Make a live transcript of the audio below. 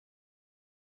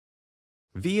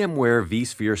VMware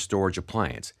vSphere Storage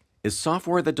Appliance is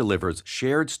software that delivers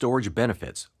shared storage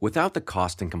benefits without the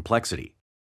cost and complexity,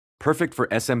 perfect for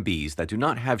SMBs that do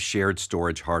not have shared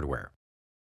storage hardware.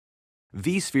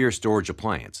 vSphere Storage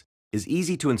Appliance is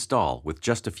easy to install with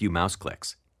just a few mouse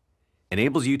clicks,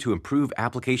 enables you to improve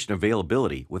application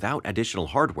availability without additional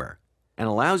hardware, and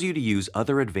allows you to use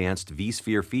other advanced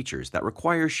vSphere features that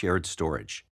require shared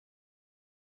storage.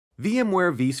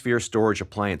 VMware vSphere Storage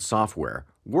Appliance software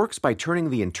works by turning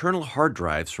the internal hard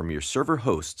drives from your server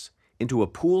hosts into a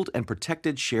pooled and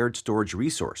protected shared storage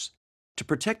resource to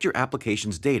protect your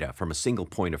application's data from a single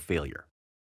point of failure.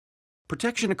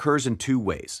 Protection occurs in two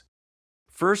ways.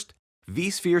 First,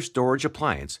 vSphere Storage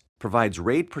Appliance provides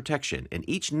RAID protection in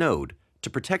each node to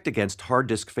protect against hard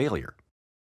disk failure.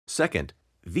 Second,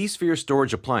 vSphere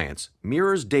Storage Appliance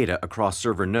mirrors data across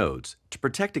server nodes to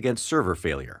protect against server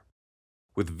failure.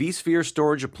 With vSphere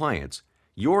Storage Appliance,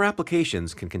 your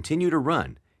applications can continue to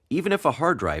run even if a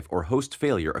hard drive or host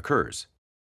failure occurs.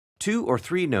 2 or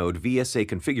 3 node VSA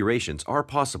configurations are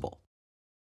possible.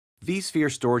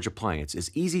 vSphere Storage Appliance is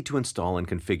easy to install and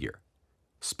configure.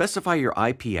 Specify your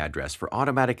IP address for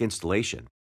automatic installation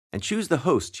and choose the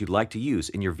hosts you'd like to use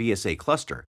in your VSA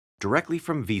cluster directly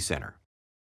from vCenter.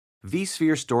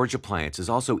 vSphere Storage Appliance is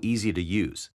also easy to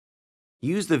use.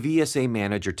 Use the VSA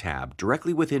Manager tab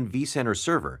directly within vCenter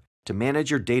server to manage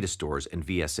your data stores and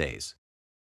VSAs.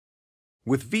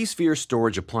 With vSphere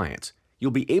Storage Appliance,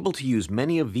 you'll be able to use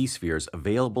many of vSphere's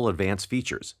available advanced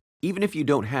features, even if you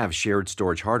don't have shared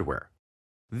storage hardware.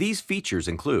 These features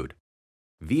include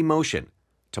vMotion,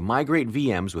 to migrate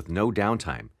VMs with no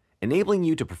downtime, enabling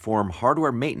you to perform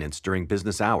hardware maintenance during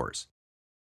business hours.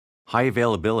 High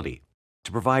availability,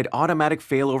 to provide automatic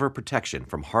failover protection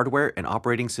from hardware and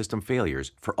operating system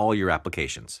failures for all your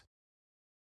applications.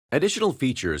 Additional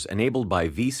features enabled by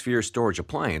vSphere Storage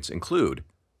Appliance include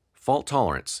fault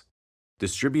tolerance,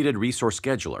 distributed resource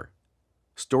scheduler,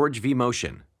 storage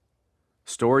vMotion,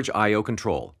 storage I/O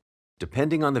control,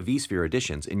 depending on the vSphere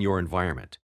additions in your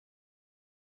environment.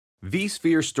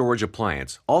 vSphere Storage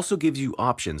Appliance also gives you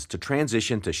options to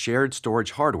transition to shared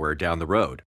storage hardware down the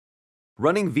road.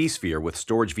 Running vSphere with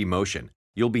storage vMotion,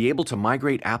 you'll be able to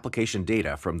migrate application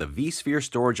data from the vSphere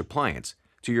Storage Appliance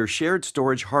to your shared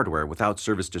storage hardware without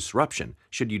service disruption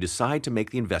should you decide to make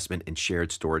the investment in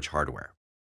shared storage hardware.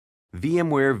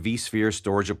 VMware vSphere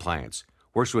Storage Appliance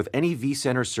works with any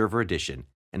vCenter server edition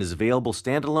and is available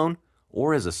standalone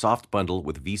or as a soft bundle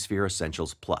with vSphere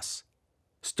Essentials Plus.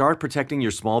 Start protecting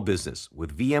your small business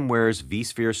with VMware's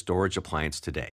vSphere Storage Appliance today.